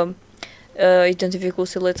identifiku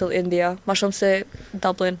si Little India, ma shumë se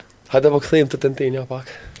Dublin. Hajde po kthejmë të Tentenja pak.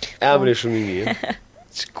 Emri shumë i mirë.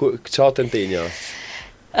 Qa Tentenja?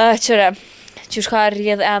 Qëre, që shka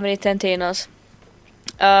rrjedh emri Tentenas.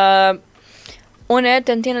 Une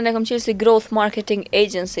Tentenën e kam qenë si Growth Marketing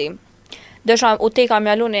Agency. Dësham, u te kam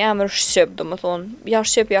jalu në emër Shqip, do më thonë. Ja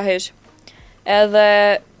Shqip, ja heq.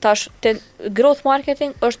 Edhe tash growth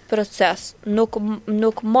marketing është proces,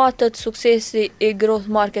 nuk matet suksesi i growth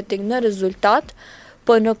marketing në rezultat,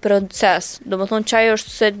 po në proces. Domethënë çaj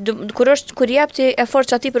është se kur jep ti efort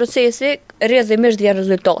çati procesi, rrjedhimisht vjen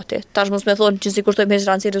rezultati. Tash mos më thonë që sikur të më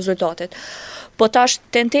rëndësi rezultatit. Po tash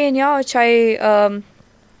Tentenja çaj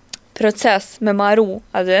proces me maru,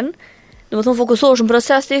 domethënë fokusohesh në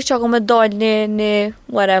proces ti që ka me dal në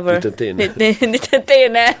whatever. Në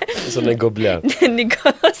Tentene. Ose në goblen.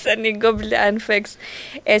 Në goblen fix.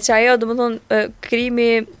 E çajo domethënë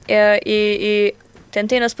krimi i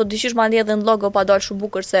Tentenës po dyshish ma ndje edhe në logo pa dalë shumë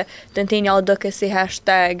bukur se Tentenja o dëke si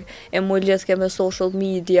hashtag e mu lidhke me social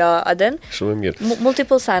media, Shumë e mirë.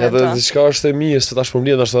 Multiple sign edhe diçka është e mirë se tash po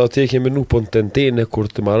mbledh ashtu atë kemi nuk po në Tentene kur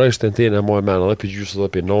të marrësh Tentene më e mend edhe për gjysë edhe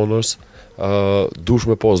për nonës, dush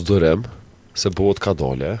me pas dorem se bëhet ka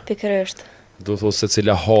dole. Pikërisht. Do të thotë se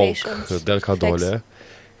cila hawk del ka dole.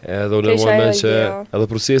 Edhe unë mendoj që edhe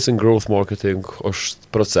procesi në growth marketing është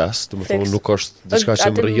proces, do të thonë nuk është diçka që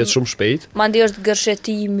më rrihet shumë shpejt. Mandej është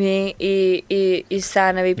gërshetimi i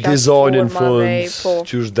sanave, i platformave, dizajnin fund,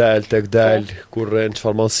 qysh del tek del, kur rën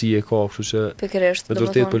çfarë mallësie ka, kështu që pikërisht. Me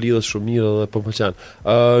vërtet po lidhet shumë mirë edhe po pëlqen.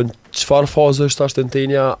 Çfarë faze është tash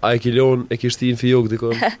Tentenja? A e kilon e kishti në fijok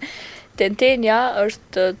dikon? Tentenja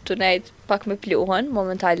është të nejt pak me pluhën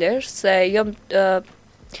momentalisht se jam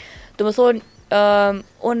do të thonë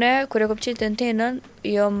une, kur e kom qenë Tentenën,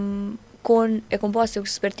 e kom pasi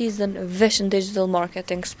ekspertizën vesh në digital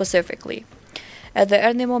marketing specifically. Edhe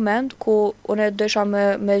erdhi një moment ku une dësha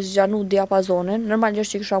me zgjanu diapazonin,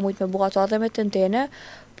 normalisht që kisha mujt me buka dhe me Tentene,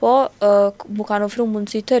 po mu kanë ofru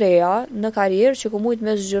mundësi të reja në karierë që ku mujt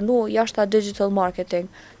me zgjanu jashta digital marketing.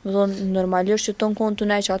 Më thonë, normalisht që ton konë të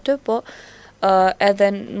nejq aty, po edhe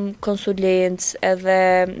në konsulencë, edhe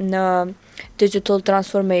në digital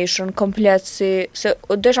transformation, komplet se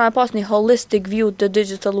desha me pas një holistic view të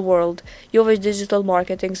digital world, jo veç digital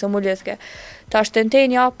marketing, se mu lidhke. Tash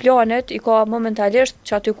Tentenja, planet, i ka momentalisht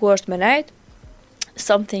që aty ku është me nejt,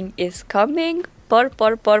 something is coming, por,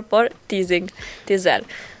 teasing, teaser.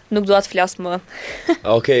 Nuk duat flas më.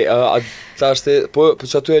 Okej, tash po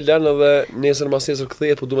që aty e lënë edhe nesër mas nesër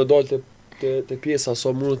kthehet, po du me dalë të pjesa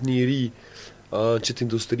sa mundet një ri qëtë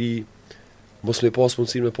industri mos me pas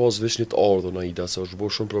mundësin me pas veç një të ardhën Aida, se është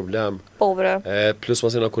bërë shumë problem. Po bre. Plus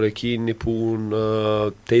masena kur e ki një punë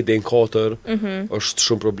te idejnë 4, është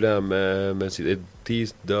shumë problem me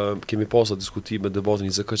kemi pas atë diskutim me debatin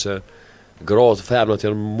i zëkë që gratë, femnat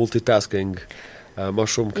janë multitasking ma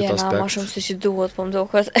shumë këtë aspekt. Ma shumë si që duhet, po më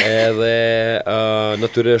duket. Edhe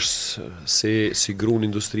natyresht si grun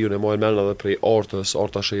industriun e mojnë menë edhe prej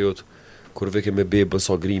arta shejot, kur veke me bebën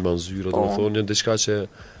sa grima në zyra, do më thonë, një diçka që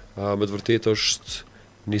me të vërtet është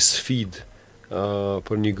një sfid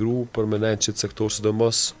për një gru, për me nejnë qëtë sektor, së dhe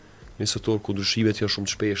mos një sektor ku ndryshimet janë shumë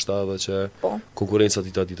të shpeshta dhe që konkurencat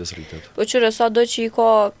i ta ditës rritet. Po qëre, sa do që i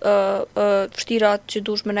ka fështirat që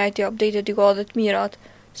dush me nejtë i updated, i ka dhe të mirat,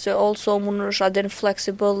 se also mund është adin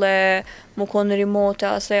flexible e më konë remote,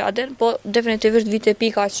 po definitivisht vite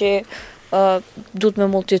pika që duhet me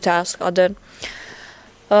multitask, adin.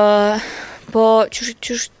 Po,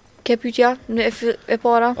 qysh Ke pyetja e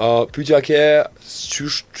para? Pyetja ke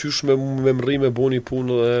qysh me mrri me bo një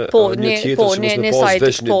punë dhe Po, një tjetër që mos me pas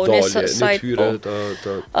veç një dalje, një tyre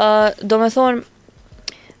do me thonë,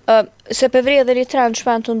 se përvri edhe një trend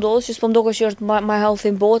shpen të ndodhë, që s'po mdoko që është my health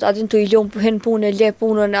in botë, adin të i ljonë hin punë, le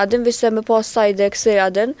punën, adin vise me pas side e këse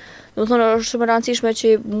adin, do me thonë është shumë rëndësishme që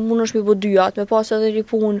mund është mi bu dyat, me pas edhe një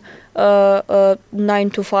punë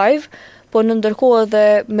 9 to 5, po në ndërkohë edhe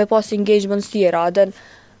me pas engagements tjera, adin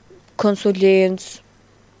konsulencë,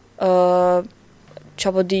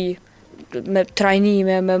 që po di, me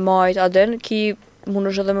trajnime, me majt, adin, ki mund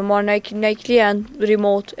është edhe me marrë në klient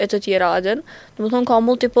remote e të tjera adin. Do më thonë ka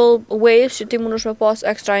multiple ways që ti mund është me pas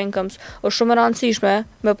extra incomes. është shumë e rëndësishme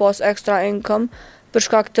me pas extra income për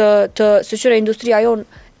shkak se qyre industria jonë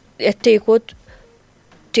e tekut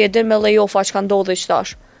ti e din me layoff-a që ka ndodhe që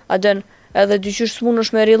tash. Adin edhe dyqysh s'mund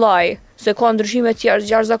është me rely se ka ndryshime tjerë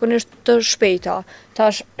jashtëzakonisht të shpejta.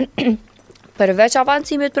 Tash përveç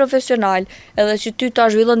avancimit profesional, edhe që ty ta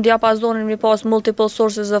zhvillon diapazonin me pas multiple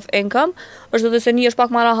sources of income, është edhe se një është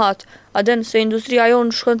pak ma rahat. Adin se industria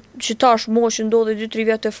jonë shkën që tash moshë ndodhi 2-3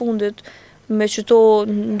 vjetë e fundit me qëto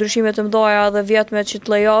ndryshimet të mdoja dhe vjetë me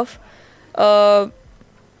qëtë layoff,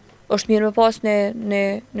 është mirë me pas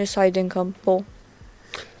në side income, po.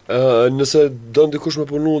 Nëse do ndikush me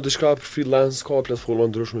punu diçka për freelance, ka platforma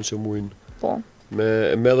ndryshme që mujnë. Po. Me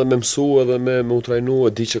edhe me mësu edhe me u trajnu,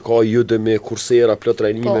 di që ka Udemy, Coursera, plot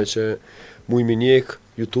trajnime që muj me njek,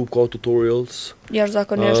 YouTube ka tutorials.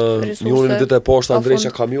 Jashtëzakonisht resurse. Njërin ditë e poshtë Andrej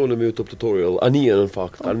që kamione me YouTube tutorial, anije në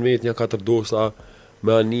fakt, kanë met një 4 dorsa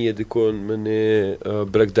me anije dikun me një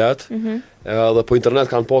bregdet, edhe po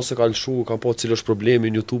internet kanë pas se kanë lëshu, kanë pas cilë është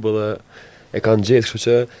problemi në YouTube edhe e kanë gjetë, kështu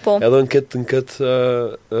që edhe në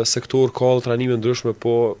këtë sektor ka trajnime ndryshme,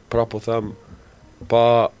 po pra po them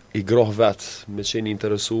pa i groh vetë me qeni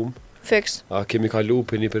interesum. Fix. Kemi kalu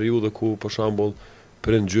për një periudhë ku, për shambull,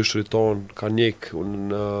 për në gjyshërit tonë, kanë njek,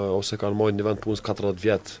 ose kanë majtë një vend punës 40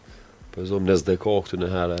 vjetë, për zomë në SDK këtu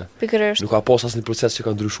në herë. Pikërisht. Nuk ka pas asë një proces që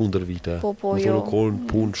kanë ndryshu ndër vite. Po, jo. Nuk konë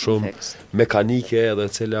punë shumë mekanike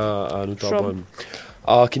edhe cila nuk ta bënë.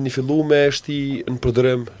 Keni fillu me shti në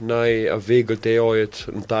përdërim naj vegël të AI-t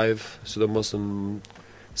në tajv, sidomos në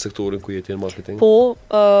sektorin ku jeti në marketing?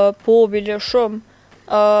 Po, bile shumë.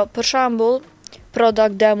 Për shembull,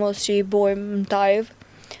 product demos që i bojmë në tajv,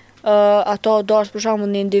 ato dash për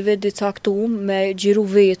shembull një individ i caktuar me xhiru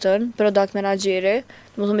vetën, product manageri,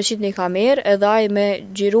 do të thonë me qit një kamerë, edhe ai me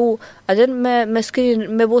xhiru, edhe me screen,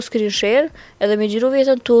 me bo screen share, edhe me xhiru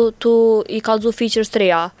vetën tu i kallzu features të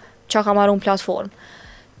reja, çka ka marrë në platformë.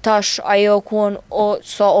 Tash ajo kon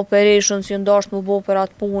sa operations që ndash më bo për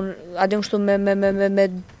atë punë, adin kështu me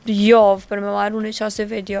javë për me marru një qasë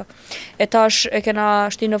video. E tash e kena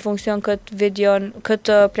shti në funksion këtë videon,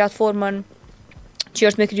 këtë platformën që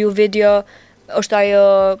është me kriju video, është ajo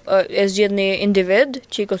e zgjedh një individ,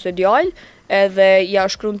 qik ose djallë, edhe ja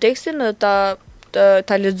shkruan tekstin dhe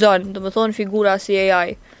ta lexon, do të thonë figura si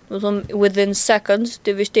AI. Do të thonë within seconds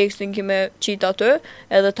të vish tekstin ki me qit aty,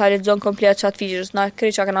 edhe ta lexon komplet çat features. Na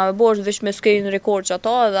krejt çka kena me bosh veç me screen record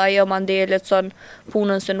çato, dhe ajo mandej lexon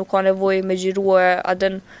punën se nuk ka nevojë me xhirue,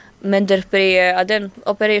 adën me ndërpreje, adën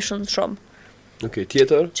operations shumë. Okej,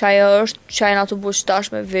 tjetër? Çaja është çajna të bush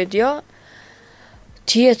tash me video.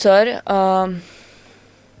 Tjetër,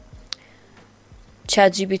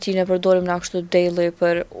 ChatGPT në përdorim na kështu daily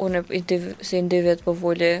për unë si individ po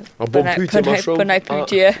voli për naj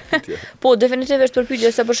pyetje. Po definitivisht për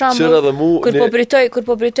pyetje se për shembull kur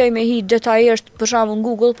po pritoj me hi detajisht për shembull në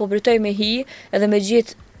Google po pritoj me hi edhe me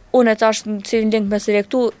gjithë unë tash në cilin link me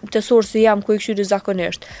selektu të source jam ku i këshyri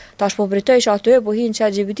zakonisht. Tash po pritoj që aty po hi në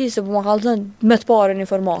ChatGPT se po ma kallzon me të parën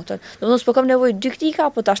informaton. Do të thonë s'po kam nevojë 2 klika,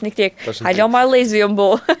 po tash një klik. Halo my lazy on bo.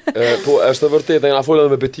 Po është e vërtetë, kena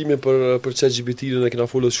folur me betimin për ChatGPT-n dhe kena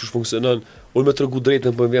folur se ç'është funksionon. Unë më tregu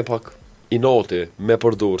drejtën po më vjen pak inati me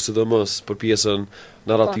përdor, sidomos për pjesën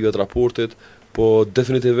narrative të raportit, po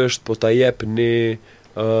definitivisht po ta jep në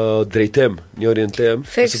drejtim, një orientim,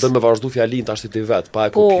 se do me vazhdu fjalin tash ti vet, pa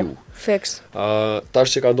e kopju. Fix.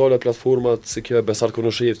 Tash që ka ndalë platformat si kjo e Besar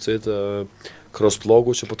Konoshevcit,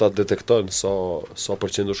 crossblogu që po ta detekton sa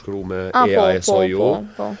përqend është shkruar me AI sa jo.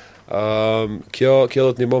 Kjo do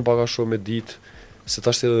të ndihmon pak a shumë me ditë se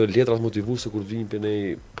tash edhe letrat motivuese kur vijnë për një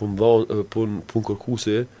punë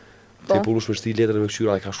kërkuesi, ti punosh me stil letrën me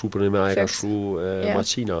këshyra, ai ka shkruar për ne, ai ka shkruar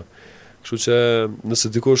maqina. Kështu që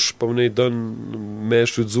nëse dikush po më don me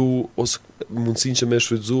shfrytzu ose mundsinë që me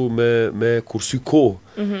shfrytzu me kursy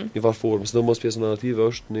kohë në varë formë, sidomos pjesa narrative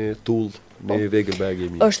është një tool, një vegelbag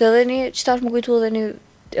i mirë. Është edhe një çtash më kujtu edhe një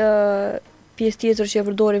pjesë tjetër që e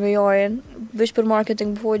përdorim me AI-n, veç për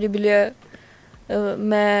marketing po foli bile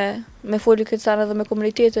me foli këtë sen edhe me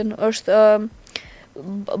komunitetin, është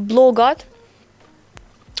blogat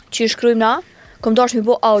që i shkrujmë na, kom dash mi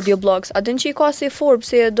bo audio blogs. A din që i ka si form,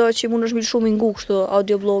 se do që i mund është mi shumë i ngu kështu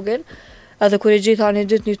audio blogin, edhe kur e gjitha një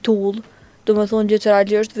dit një tool, do me thonë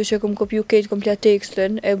literalisht, vë që kom kopju kejt komplet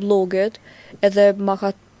tekstin e blogit, edhe ma ka,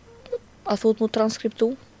 a thot mu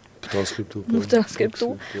transkriptu? Mu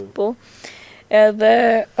transkriptu, po.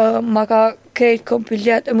 Edhe ma ka krejt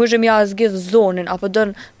komplet, më zhëm ja zgjith zonin, apo dën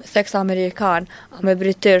me theks amerikan, a me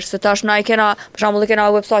british, se tash na i kena, për shambull i kena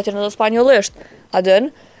website-in edhe spanjollisht, a dën,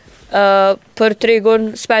 për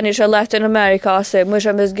tregun Spanish e Latin America, se më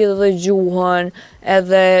isha me zgjith edhe gjuhën,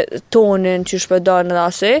 edhe tonin që shpedon edhe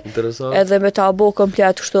asi, edhe me ta bo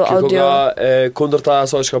komplet kështu audio. Kjo ka kondër ta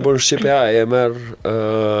asaj që ka bërë në Shqipja, e merë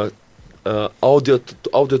audio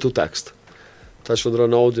to text. Ta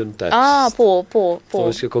shëndron audio në text. Po.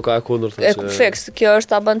 Thosh që koka e kondër ta që... Fix, kjo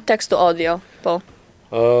është ta bën text to audio, po.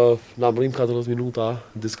 Na mërim 14 minuta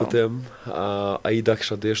diskutim. Aida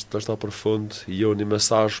kisha desht të është ta për fund, jo një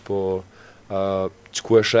mesazh, po që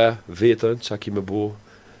ku e she vetën, që a ki me bu,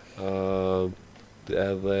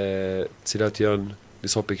 edhe cilat janë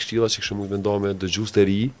disa pikështila që kështë mund vendome dëgjus të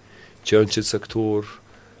ri, që janë qitë sektor,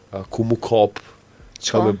 ku mu kap, që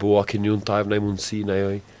ka me bu, a ki njën tajv, na i mundësi, na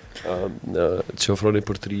joj, që ofroni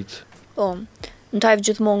për të rritë. Po, në tajv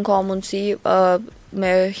gjithmonë ka mundësi,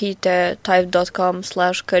 me hite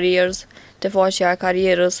type.com/careers, të faqja e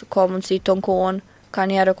karierës, ka mundësi të në kohën, ka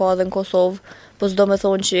njerë ka edhe në Kosovë, po s'do me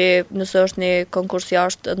thonë që nëse është një konkurs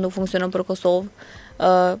jashtë, nuk funksionon për Kosovë,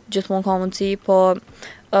 gjithmonë ka mundësi, po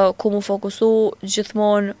ku mu fokusu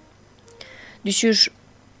gjithmonë, dyqysh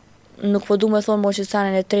nuk po du me thonë mo që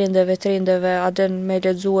senin e trendeve, adin me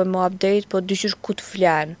ledzu e më update, po dyqysh ku të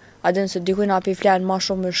flenë, adin se dikuj na pi flenë ma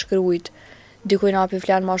shumë me shkrujt, dikuj na pi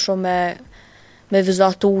flenë ma shumë me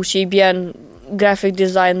vizatu që i bjen graphic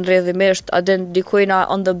design rrëdhimisht, adin dikujna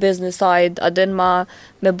on the business side, adin ma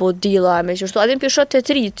me bo deala, me qështu, adin pishot të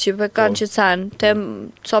trit që për kanë që sen,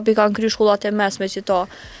 sa pi kanë kry shkollat e mesme që ta,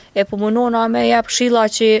 e po munona me jep shila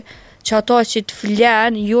që ata që të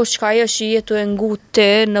flen, jo qka e që jetu e ngu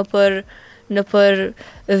ti në për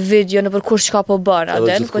video, në për kur qka po bën,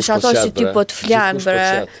 adin, po që ata që ti po të flen,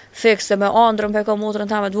 bre, fikse me andrën pe ka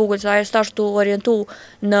motrën teme të vogël, që aje stash të orientu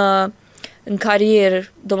në karierë,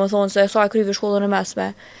 do më thonë se asaj kryvi shkollën e mesme.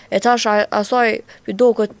 E tash asaj do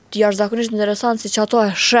këtë jashtëzakonisht interesant si që ato e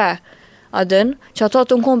she, adin, që ato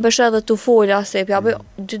të nkom peshe dhe të folja se pja bëj,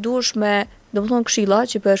 ti duesh me, do më thonë këshilla,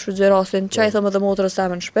 që për e shfrytëzoj rastin, që i thëmë edhe motrës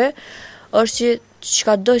teme në shpe, është që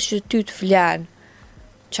ka do që ty të flen,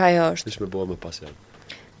 që ajo është. Ish me bëha me pasion.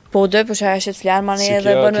 Po dhe, për që ajo që të flen, ma ne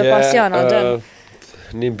edhe bën me pasion, adin.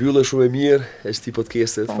 Një mbyllë shumë e mirë e qëti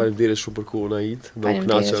podcastet, faleminderit shumë për kohën Aid, në u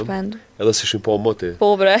knaqëm, edhe si shumë po moti. Po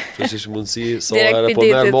bre. Që që shumë mundësi, sa ere po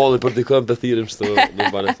merë molli për dikëm të thirim shtë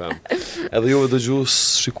në Ban FM. Edhe juve dëgjus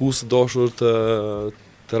shikus të dashur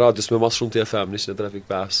të radios me mas shumë të FM,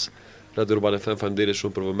 103.5, Radio Ban FM, faleminderit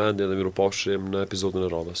shumë për vëmendje dhe miru pashim në epizodin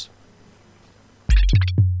e radhës.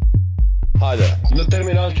 Hajde, në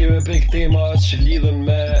terminal kemi prek tema që lidhen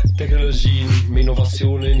me teknologjinë, me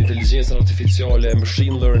inovacionin, inteligjencën artificiale,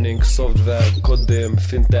 machine learning, software, kodim,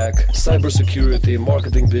 fintech, cyber security,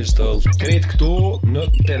 marketing digital. Krejt këtu në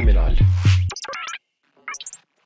terminal.